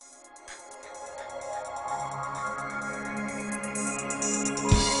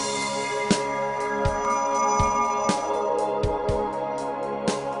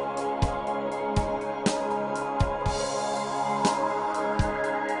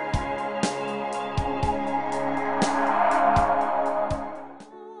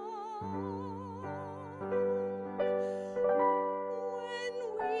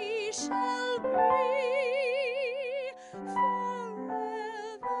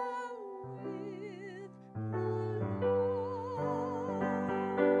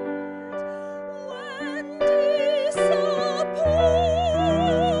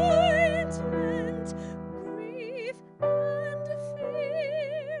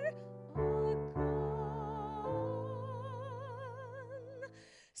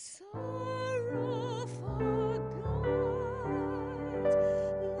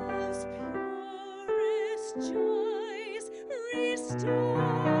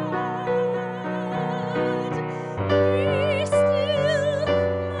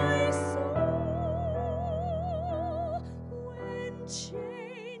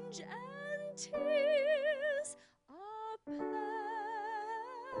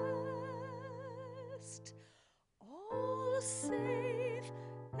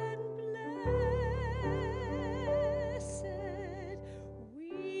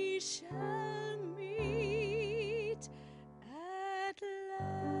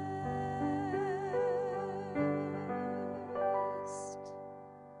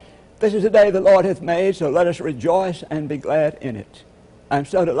This is the day the Lord hath made, so let us rejoice and be glad in it. I'm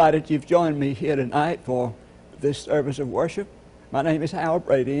so delighted you've joined me here tonight for this service of worship. My name is Howard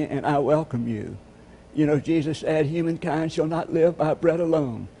Brady, and I welcome you. You know, Jesus said, humankind shall not live by bread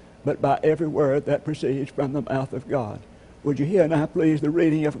alone, but by every word that proceeds from the mouth of God. Would you hear now, please, the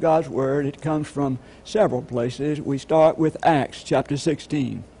reading of God's Word? It comes from several places. We start with Acts chapter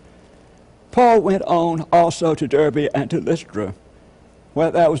 16. Paul went on also to Derbe and to Lystra, where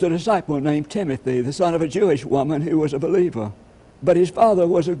there was a disciple named Timothy, the son of a Jewish woman who was a believer. But his father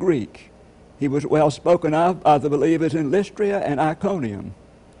was a Greek. He was well spoken of by the believers in Lystra and Iconium.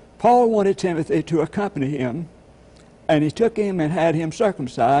 Paul wanted Timothy to accompany him, and he took him and had him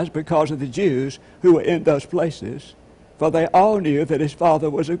circumcised because of the Jews who were in those places, for they all knew that his father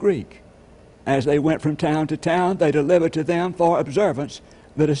was a Greek. As they went from town to town, they delivered to them for observance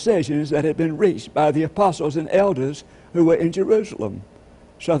the decisions that had been reached by the apostles and elders who were in Jerusalem.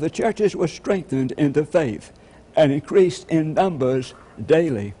 So the churches were strengthened in the faith and increased in numbers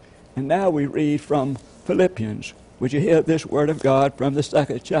daily. And now we read from Philippians. Would you hear this word of God from the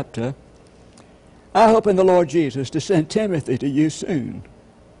 2nd chapter? I hope in the Lord Jesus to send Timothy to you soon,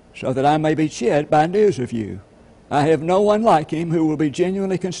 so that I may be cheered by news of you. I have no one like him who will be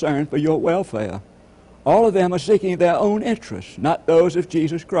genuinely concerned for your welfare. All of them are seeking their own interests, not those of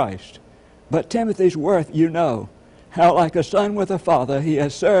Jesus Christ. But Timothy's worth you know, how like a son with a father he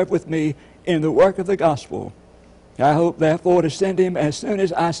has served with me in the work of the gospel. I hope therefore to send him as soon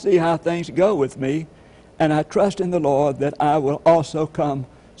as I see how things go with me, and I trust in the Lord that I will also come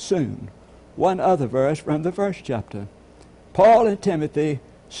soon. One other verse from the 1st chapter. Paul and Timothy,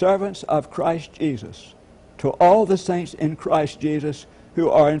 servants of Christ Jesus, to all the saints in Christ Jesus who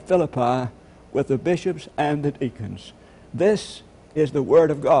are in Philippi, with the bishops and the deacons. This is the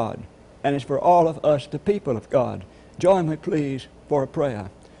word of God, and it's for all of us, the people of God. Join me, please, for a prayer.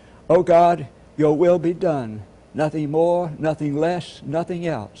 O God, your will be done, nothing more, nothing less, nothing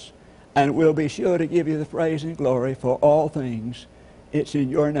else. And we'll be sure to give you the praise and glory for all things. It's in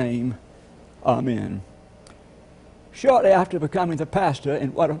your name. Amen. Shortly after becoming the pastor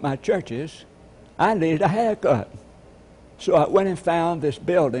in one of my churches, I needed a haircut. So I went and found this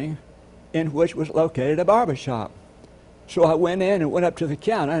building in which was located a barber shop. So I went in and went up to the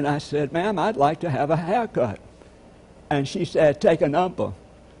counter and I said, ma'am, I'd like to have a haircut. And she said, take a number.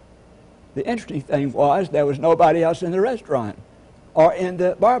 The interesting thing was there was nobody else in the restaurant or in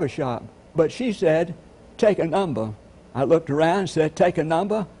the barber shop. But she said, take a number. I looked around and said, take a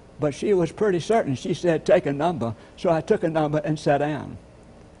number. But she was pretty certain. She said, take a number. So I took a number and sat down.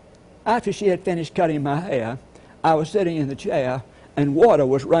 After she had finished cutting my hair, I was sitting in the chair and water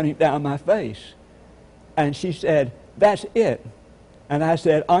was running down my face. And she said, that's it. And I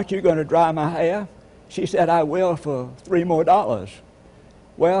said, aren't you going to dry my hair? She said, I will for $3 more.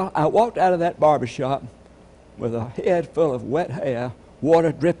 Well, I walked out of that barber shop with a head full of wet hair,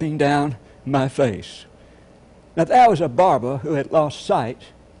 water dripping down my face. Now, there was a barber who had lost sight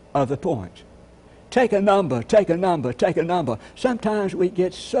of the point. Take a number, take a number, take a number. Sometimes we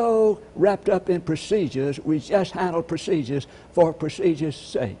get so wrapped up in procedures, we just handle procedures for procedure's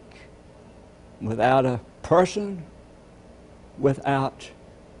sake. Without a person, without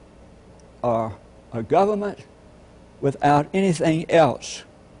a government, without anything else,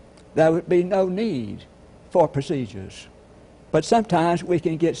 there would be no need for procedures. But sometimes we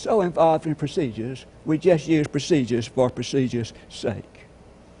can get so involved in procedures, we just use procedures for procedure's sake.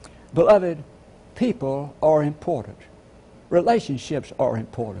 Beloved, people are important. Relationships are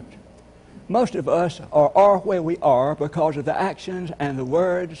important. Most of us are where we are because of the actions and the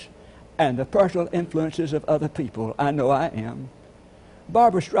words and the personal influences of other people. I know I am.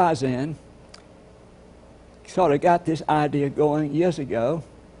 Barbra Streisand sort of got this idea going years ago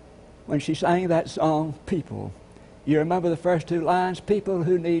when she sang that song, People. You remember the first two lines? People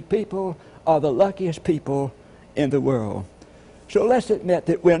who need people are the luckiest people in the world. So let's admit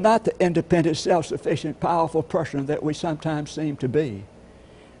that we're not the independent, self-sufficient, powerful person that we sometimes seem to be.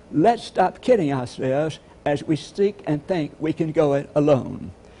 Let's stop kidding ourselves as we seek and think we can go it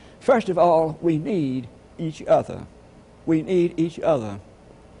alone. First of all, we need each other. We need each other.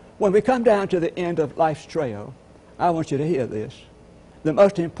 When we come down to the end of life's trail, I want you to hear this. The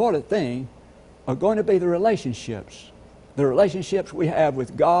most important thing are going to be the relationships we have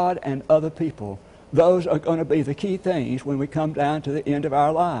with God and other people. Those are going to be the key things when we come down to the end of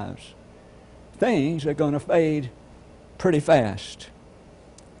our lives. Things are going to fade pretty fast.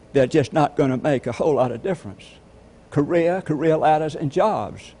 They're just not going to make a whole lot of difference. Career ladders, and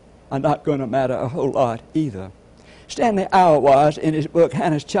jobs are not going to matter a whole lot either. Stanley Auerbach, in his book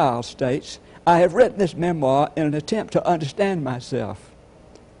Hannah's Child, states, "I have written this memoir in an attempt to understand myself,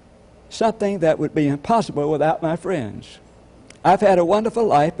 something that would be impossible without my friends. I've had a wonderful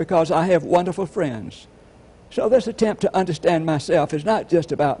life because I have wonderful friends. So this attempt to understand myself is not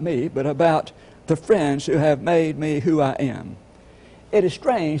just about me, but about the friends who have made me who I am." It is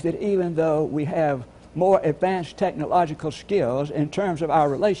strange that even though we have more advanced technological skills in terms of our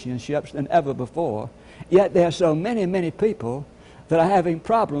relationships than ever before, yet there are so many people that are having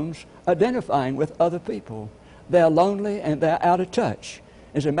problems identifying with other people. They're lonely and they're out of touch.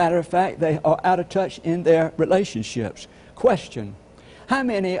 As a matter of fact, they are out of touch in their relationships. Question: how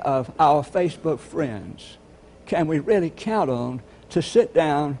many of our Facebook friends can we really count on to sit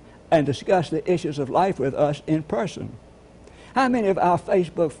down and discuss the issues of life with us in person? How many of our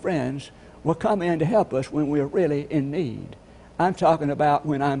Facebook friends will come in to help us when we're really in need? I'm talking about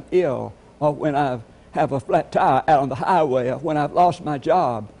when I'm ill, or when I have a flat tire out on the highway, or when I've lost my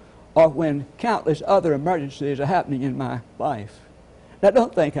job, or when countless other emergencies are happening in my life. Now,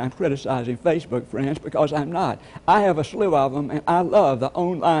 don't think I'm criticizing Facebook friends, because I'm not. I have a slew of them, and I love the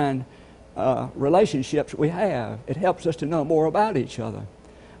online relationships we have. It helps us to know more about each other.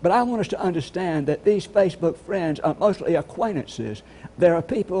 But I want us to understand that these Facebook friends are mostly acquaintances. There are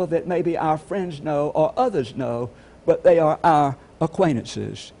people that maybe our friends know or others know, but they are our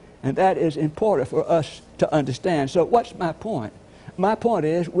acquaintances. And that is important for us to understand. So what's my point? My point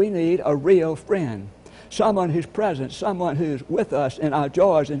is we need a real friend. Someone who's present, someone who's with us in our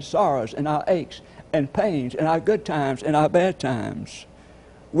joys and sorrows, in our aches and pains, in our good times and our bad times.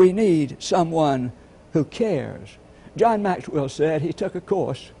 We need someone who cares. John Maxwell said he took a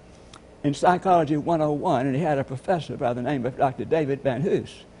course in Psychology 101, and he had a professor by the name of Dr. David Van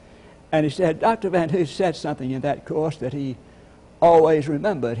Hoos. And he said, Dr. Van Hoos said something in that course that he always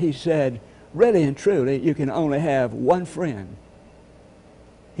remembered. He said, really and truly, you can only have one friend.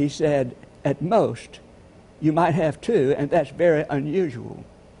 He said, at most, you might have two, and that's very unusual.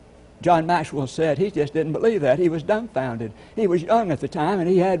 John Maxwell said he just didn't believe that. He was dumbfounded. He was young at the time, and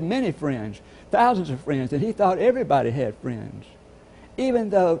he had many friends, thousands of friends, and he thought everybody had friends. Even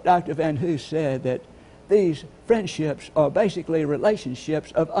though Dr. Van Hoos said that these friendships are basically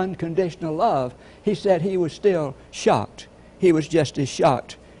relationships of unconditional love, he said he was still shocked. He was just as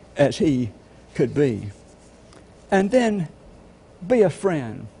shocked as he could be. And then, be a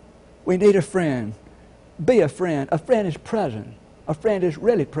friend. We need a friend. Be a friend. A friend is present. A friend is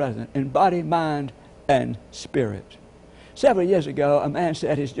really present in body, mind, and spirit. Several years ago, a man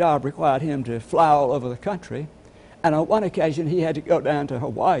said his job required him to fly all over the country, and on one occasion he had to go down to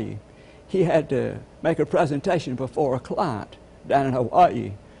Hawaii. He had to make a presentation before a client down in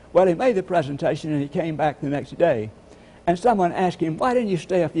Hawaii. Well, he made the presentation and he came back the next day, and someone asked him, why didn't you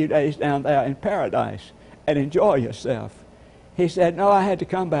stay a few days down there in paradise and enjoy yourself? He said, no, I had to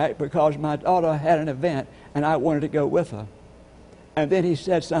come back because my daughter had an event and I wanted to go with her. And then he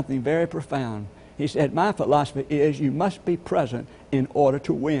said something very profound. He said, my philosophy is you must be present in order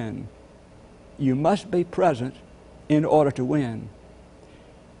to win. You must be present in order to win.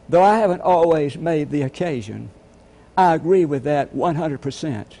 Though I haven't always made the occasion, I agree with that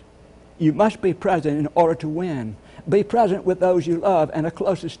 100%. You must be present in order to win. Be present with those you love and are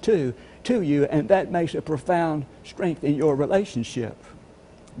closest to you, and that makes a profound strength in your relationship.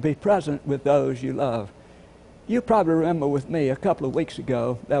 Be present with those you love. You probably remember with me a couple of weeks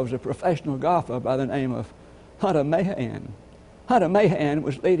ago, there was a professional golfer by the name of Hunter Mahan. Hunter Mahan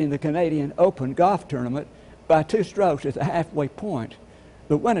was leading the Canadian Open golf tournament by 2 strokes at the halfway point.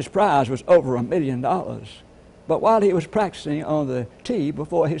 The winner's prize was over $1 million. But while he was practicing on the tee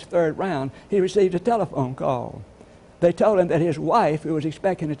before his 3rd round, he received a telephone call. They told him that his wife, who was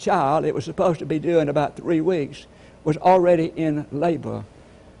expecting a child, it was supposed to be due in about 3 weeks, was already in labor.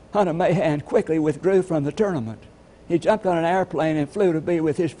 Hunter Mahan quickly withdrew from the tournament. He jumped on an airplane and flew to be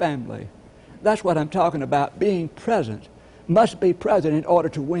with his family. That's what I'm talking about. Being present. Must be present in order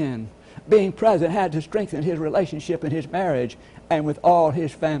to win. Being present had to strengthen his relationship in his marriage and with all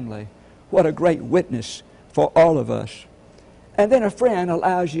his family. What a great witness for all of us. And then a friend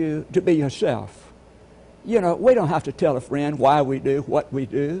allows you to be yourself. You know, we don't have to tell a friend why we do what we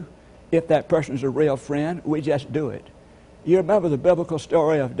do. If that person's a real friend, we just do it. You remember the biblical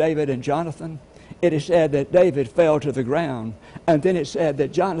story of David and Jonathan? It is said that David fell to the ground, and then it said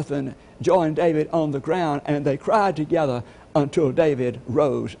that Jonathan joined David on the ground, and they cried together until David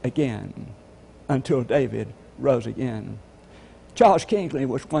rose again. Until David rose again. Charles Kingsley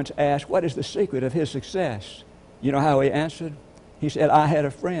was once asked, what is the secret of his success? You know how he answered? He said, I had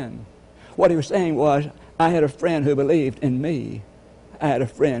a friend. What he was saying was, I had a friend who believed in me. I had a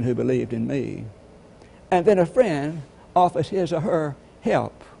friend who believed in me. And then a friend offers his or her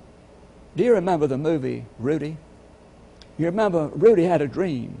help. Do you remember the movie Rudy? You remember Rudy had a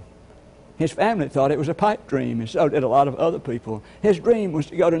dream. His family thought it was a pipe dream, and so did a lot of other people. His dream was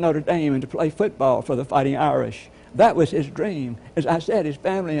to go to Notre Dame and to play football for the Fighting Irish. That was his dream. As I said, his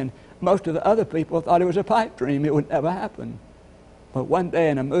family and most of the other people thought it was a pipe dream. It would never happen. But one day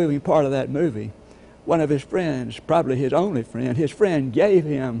in a movie, part of that movie, one of his friends, probably his only friend, his friend gave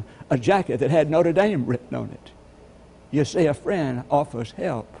him a jacket that had Notre Dame written on it. You see, a friend offers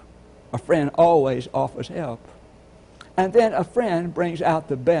help. A friend always offers help. And then a friend brings out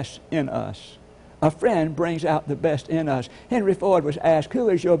the best in us. A friend brings out the best in us. Henry Ford was asked, who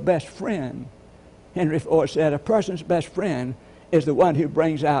is your best friend? Henry Ford said, a person's best friend is the one who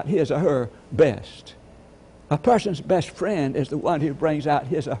brings out his or her best. A person's best friend is the one who brings out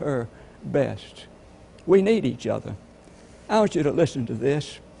his or her best. We need each other. I want you to listen to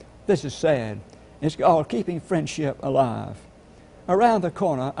this. This is sad. It's called Keeping Friendship Alive. Around the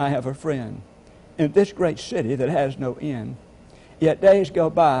corner, I have a friend in this great city that has no end. Yet days go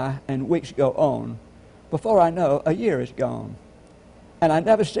by and weeks go on. Before I know, a year is gone. And I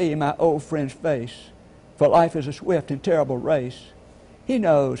never see my old friend's face, for life is a swift and terrible race. He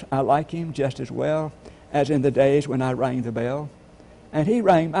knows I like him just as well as in the days when I rang the bell. And he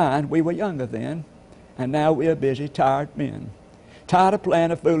rang mine. We were younger then, and now we are busy, tired men. Tired of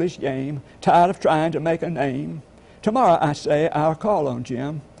playing a foolish game, tired of trying to make a name. Tomorrow, I say, I'll call on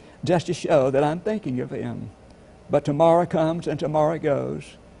Jim, just to show that I'm thinking of him. But tomorrow comes and tomorrow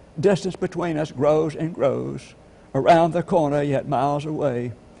goes. Distance between us grows and grows. Around the corner, yet miles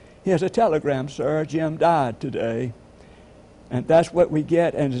away. Here's a telegram, sir, Jim died today. And that's what we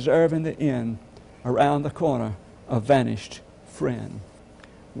get and deserve in the end. Around the corner, a vanished friend.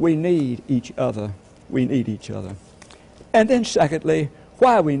 We need each other. We need each other. And then secondly,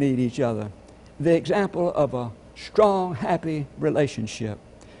 why we need each other. The example of a strong, happy relationship.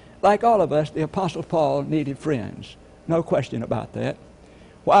 Like all of us, the Apostle Paul needed friends. No question about that.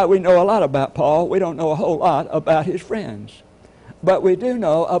 While we know a lot about Paul, we don't know a whole lot about his friends. But we do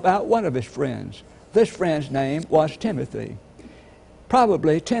know about one of his friends. This friend's name was Timothy.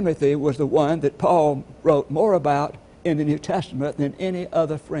 Probably Timothy was the one that Paul wrote more about in the New Testament than any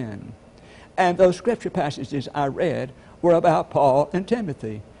other friend. And those scripture passages I read were about Paul and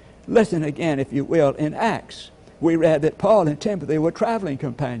Timothy. Listen again, if you will, in Acts. We read that Paul and Timothy were traveling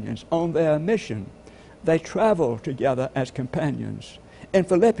companions on their mission. They traveled together as companions. In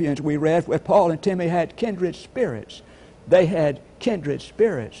Philippians, we read where Paul and Timothy had kindred spirits. They had kindred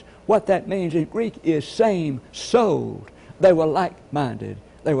spirits. What that means in Greek is same-souled. They were like-minded.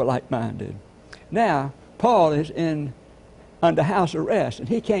 They were like-minded. Now, Paul is under house arrest, and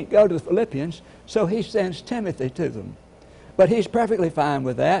he can't go to the Philippians, so he sends Timothy to them. But he's perfectly fine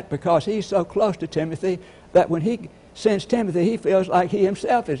with that because he's so close to Timothy that when he sends Timothy, he feels like he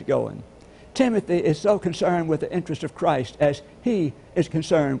himself is going. Timothy is so concerned with the interest of Christ as he is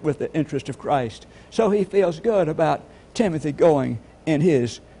concerned with the interest of Christ. So he feels good about Timothy going in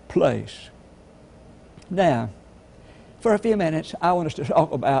his place. Now, for a few minutes, I want us to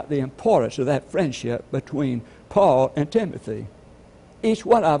talk about the importance of that friendship between Paul and Timothy. Each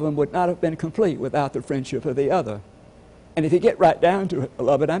one of them would not have been complete without the friendship of the other. And if you get right down to it,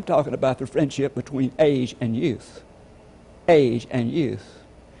 beloved, I'm talking about the friendship between age and youth. Age and youth.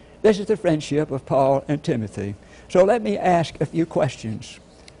 This is the friendship of Paul and Timothy. So let me ask a few questions.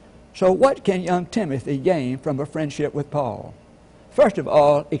 So what can young Timothy gain from a friendship with Paul? First of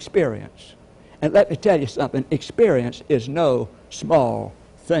all, experience. And let me tell you something, experience is no small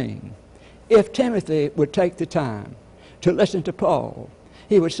thing. If Timothy would take the time to listen to Paul,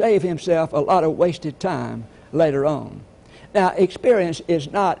 he would save himself a lot of wasted time later on. Now, experience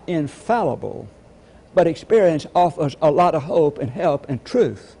is not infallible, but experience offers a lot of hope and help and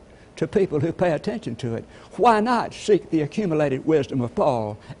truth to people who pay attention to it. Why not seek the accumulated wisdom of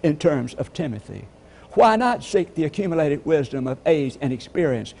Paul in terms of Timothy? Why not seek the accumulated wisdom of age and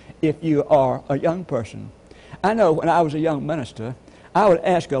experience if you are a young person? I know when I was a young minister, I would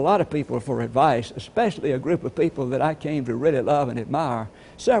ask a lot of people for advice, especially a group of people that I came to really love and admire.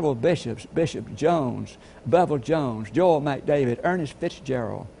 Several bishops, Bishop Jones, Bevel Jones, Joel McDavid, Ernest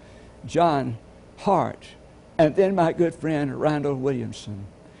Fitzgerald, John Hart, and then my good friend Randall Williamson.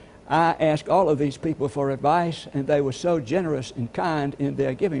 I asked all of these people for advice, and they were so generous and kind in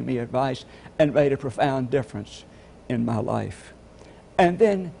their giving me advice and made a profound difference in my life. And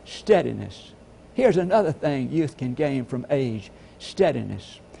then steadiness. Here's another thing youth can gain from age,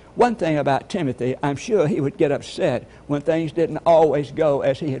 steadiness. One thing about Timothy, I'm sure he would get upset when things didn't always go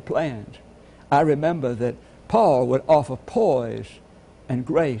as he had planned. I remember that Paul would offer poise and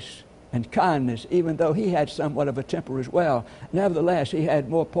grace and kindness, even though he had somewhat of a temper as well. Nevertheless, he had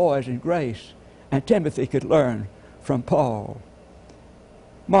more poise and grace, and Timothy could learn from Paul.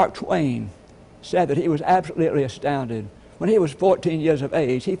 Mark Twain said that he was absolutely astounded. When he was 14 years of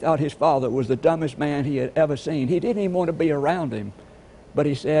age, he thought his father was the dumbest man he had ever seen. He didn't even want to be around him. But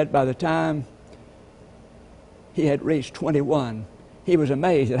he said by the time he had reached 21, he was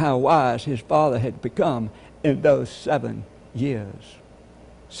amazed at how wise his father had become in those 7 years.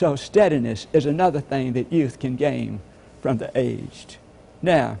 So steadiness is another thing that youth can gain from the aged.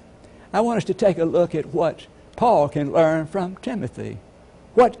 Now, I want us to take a look at what Paul can learn from Timothy.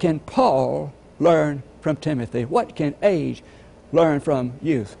 What can Paul learn from Timothy? What can age learn from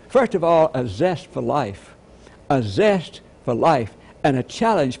youth? First of all, a zest for life. A zest for life and a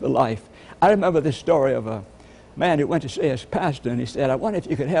challenge for life. I remember this story of a man who went to see his pastor, and he said, I wonder if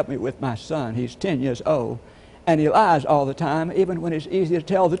you could help me with my son. He's 10 years old. And he lies all the time, even when it's easy to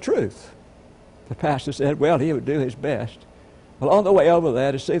tell the truth. The pastor said, well, he would do his best. Well, on the way over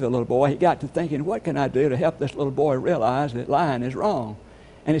there to see the little boy, he got to thinking, what can I do to help this little boy realize that lying is wrong?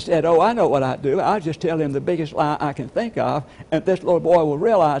 And he said, oh, I know what I'd do. I'll just tell him the biggest lie I can think of, and this little boy will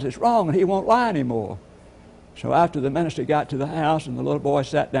realize it's wrong, and he won't lie anymore. So after the minister got to the house and the little boy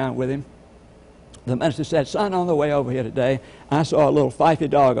sat down with him, the minister said, son, on the way over here today, I saw a little feisty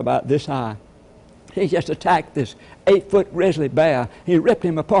dog about this high. He just attacked this 8-foot grizzly bear. He ripped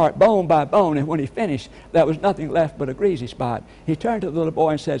him apart bone by bone, and when he finished, there was nothing left but a greasy spot. He turned to the little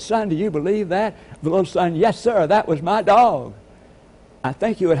boy and said, son, do you believe that? The little son, yes, sir, that was my dog. I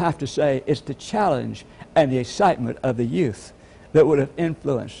think you would have to say it's the challenge and the excitement of the youth that would have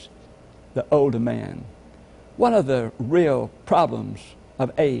influenced the older man. One of the real problems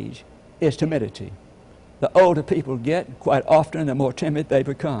of age is timidity. The older people get, quite often, the more timid they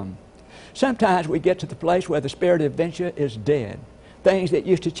become. Sometimes we get to the place where the spirit of adventure is dead. Things that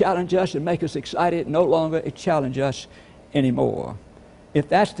used to challenge us and make us excited no longer challenge us anymore. If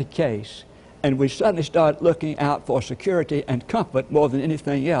that's the case, and we suddenly start looking out for security and comfort more than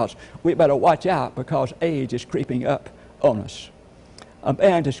anything else, we better watch out because age is creeping up on us. A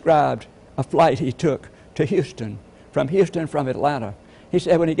man described a flight he took to Houston from Atlanta. He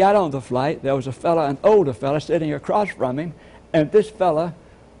said when he got on the flight, there was a fella, an older fella, sitting across from him, and this fella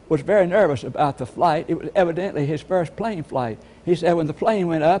was very nervous about the flight. It was evidently his first plane flight. He said when the plane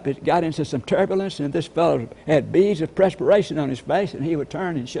went up, it got into some turbulence, and this fellow had beads of perspiration on his face, and he would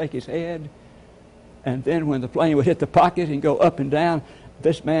turn and shake his head. And then when the plane would hit the pocket and go up and down,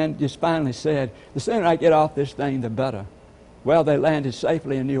 this man just finally said, the sooner I get off this thing, the better. Well, they landed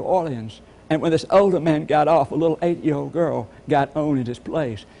safely in New Orleans. And when this older man got off, a little 8-year-old girl got on in his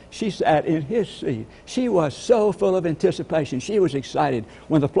place. She sat in his seat. She was so full of anticipation. She was excited.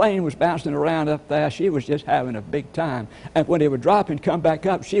 When the plane was bouncing around up there, she was just having a big time. And when it would drop and come back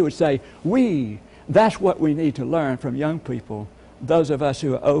up, she would say, that's what we need to learn from young people. Those of us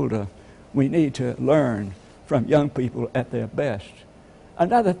who are older, we need to learn from young people at their best.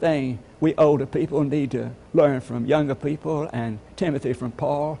 Another thing we older people need to learn from younger people, and Timothy from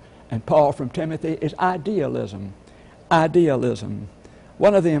Paul, and Paul from Timothy, is idealism. Idealism.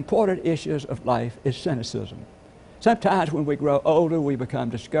 One of the important issues of life is cynicism. Sometimes when we grow older, we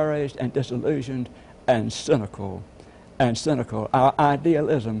become discouraged and disillusioned and cynical. Our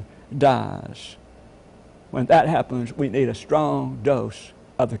idealism dies. When that happens, we need a strong dose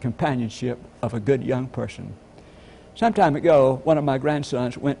of the companionship of a good young person. Some time ago, one of my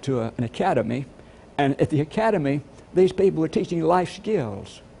grandsons went to an academy, and at the academy, these people were teaching life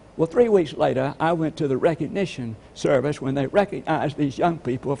skills. Well, 3 weeks later, I went to the recognition service when they recognized these young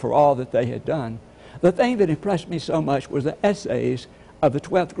people for all that they had done. The thing that impressed me so much was the essays of the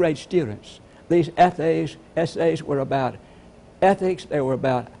 12th grade students. These essays were about ethics, they were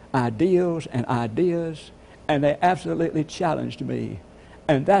about ideals and ideas, and they absolutely challenged me.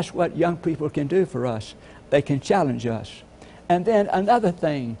 And that's what young people can do for us. They can challenge us. And then another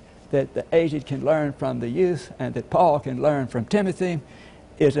thing that the aged can learn from the youth and that Paul can learn from Timothy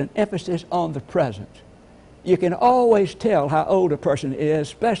is an emphasis on the present. You can always tell how old a person is,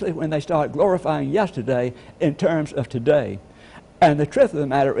 especially when they start glorifying yesterday in terms of today. And the truth of the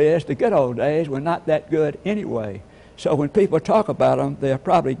matter is, the good old days were not that good anyway. So when people talk about them, they're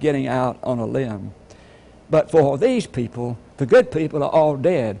probably getting out on a limb. But for these people, the good people are all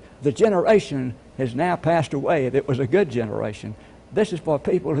dead. The generation has now passed away that was a good generation. This is for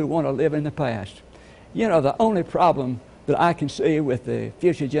people who want to live in the past. You know, the only problem that I can see with the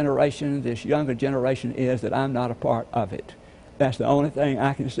future generation, this younger generation, is that I'm not a part of it. That's the only thing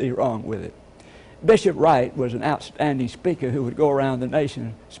I can see wrong with it. Bishop Wright was an outstanding speaker who would go around the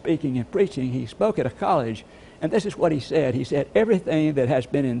nation speaking and preaching. He spoke at a college, and this is what he said. He said, everything that has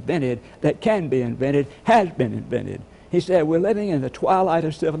been invented, that can be invented, has been invented. He said, we're living in the twilight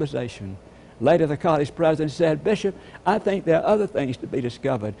of civilization. Later, the college president said, Bishop, I think there are other things to be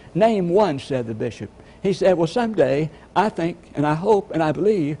discovered. Name one, said the bishop. He said, well, someday, I think, and I hope, and I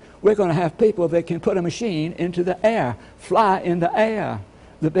believe, we're going to have people that can put a machine into the air, fly in the air.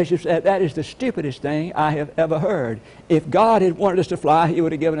 The bishop said, that is the stupidest thing I have ever heard. If God had wanted us to fly, he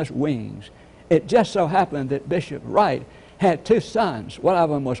would have given us wings. It just so happened that Bishop Wright had two sons. One of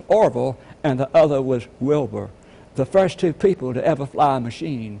them was Orville, and the other was Wilbur, the first two people to ever fly a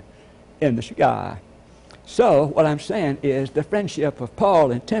machine in the sky. So what I'm saying is the friendship of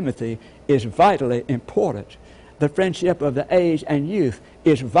Paul and Timothy is vitally important. The friendship of the age and youth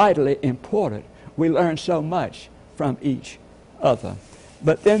is vitally important. We learn so much from each other.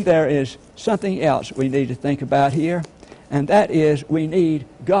 But then there is something else we need to think about here, and that is we need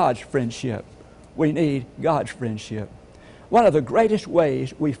God's friendship. We need God's friendship. One of the greatest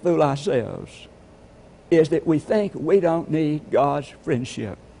ways we fool ourselves is that we think we don't need God's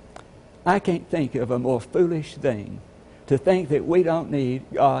friendship. I can't think of a more foolish thing to think that we don't need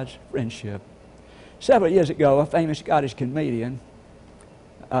God's friendship. Several years ago, a famous Scottish comedian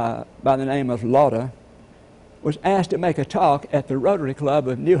by the name of Lauder was asked to make a talk at the Rotary Club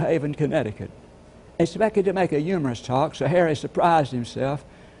of New Haven, Connecticut. Expected to make a humorous talk, so Harry surprised himself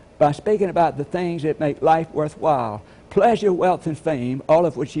by speaking about the things that make life worthwhile. Pleasure, wealth, and fame, all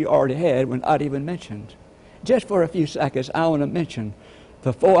of which he already had, were not even mentioned. Just for a few seconds, I want to mention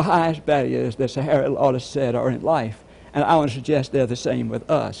the four highest values that Sir Harry Lauder said are in life, and I want to suggest they're the same with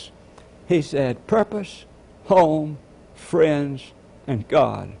us. He said, purpose, home, friends, and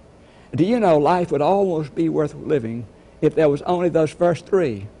God. Do you know life would almost be worth living if there was only those first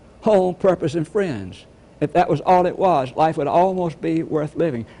three, home, purpose, and friends. If that was all it was, life would almost be worth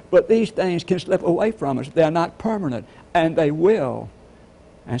living. But these things can slip away from us. They're not permanent, and they will.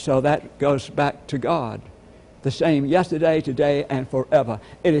 And so that goes back to God, the same yesterday, today, and forever.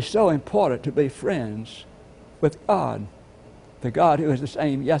 It is so important to be friends with God, the God who is the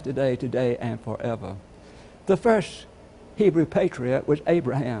same yesterday, today, and forever. The first Hebrew patriarch was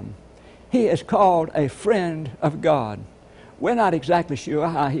Abraham. He is called a friend of God. We're not exactly sure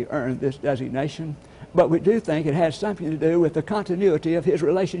how he earned this designation, but we do think it has something to do with the continuity of his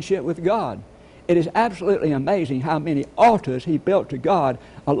relationship with God. It is absolutely amazing how many altars he built to God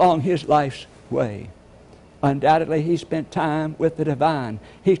along his life's way. Undoubtedly, he spent time with the divine.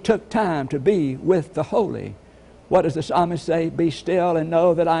 He took time to be with the holy. What does the psalmist say? Be still and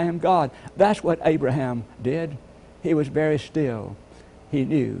know that I am God. That's what Abraham did. He was very still. He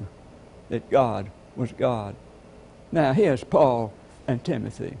knew that God was God. Now, here's Paul and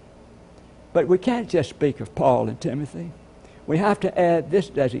Timothy. But we can't just speak of Paul and Timothy. We have to add this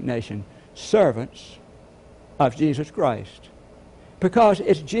designation, servants of Jesus Christ. Because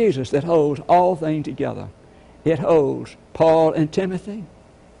it's Jesus that holds all things together. It holds Paul and Timothy,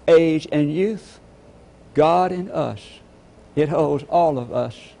 age and youth, God and us. It holds all of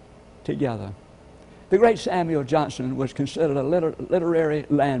us together. The great Samuel Johnson was considered a literary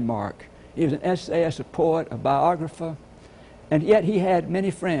landmark. He was an essayist, a poet, a biographer, and yet he had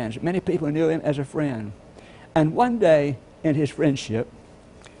many friends. Many people knew him as a friend. And one day in his friendship,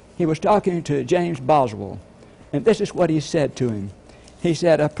 he was talking to James Boswell, and this is what he said to him. He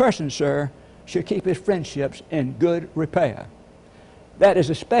said, a person, sir, should keep his friendships in good repair. That is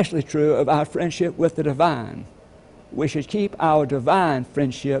especially true of our friendship with the divine. We should keep our divine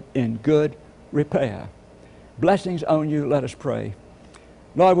friendship in good repair. Blessings on you. Let us pray.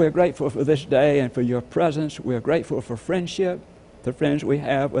 Lord, we're grateful for this day and for your presence. We're grateful for friendship, the friends we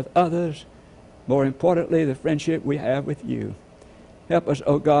have with others. More importantly, the friendship we have with you. Help us,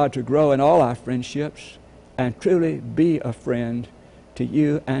 O God, to grow in all our friendships and truly be a friend to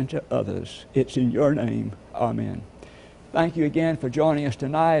you and to others. It's in your name. Amen. Thank you again for joining us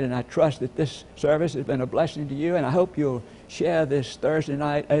tonight, and I trust that this service has been a blessing to you, and I hope you'll share this Thursday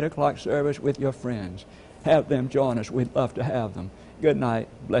night, 8 o'clock service with your friends. Have them join us. We'd love to have them. Good night.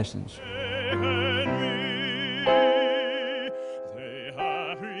 Blessings.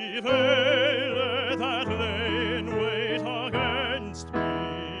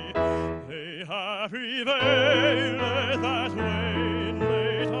 Prevaileth that vain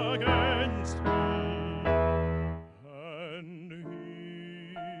wait against me.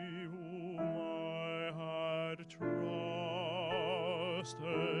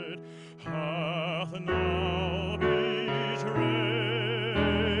 trusted hath now betrayed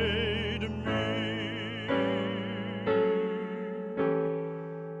me.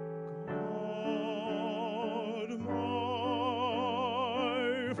 God, my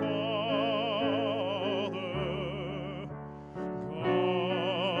Father,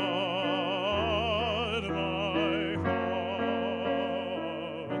 God, my Father,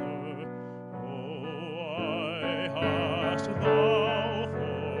 why hast thou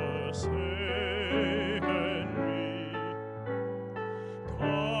forsaken me?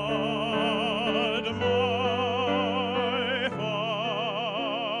 God, my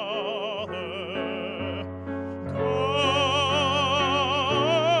Father, God,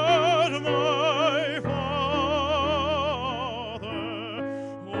 my Father,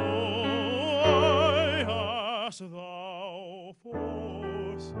 why hast thou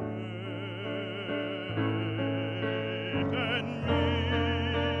forsaken me?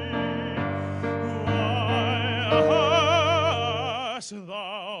 Why hast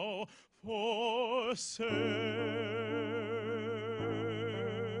thou forsaken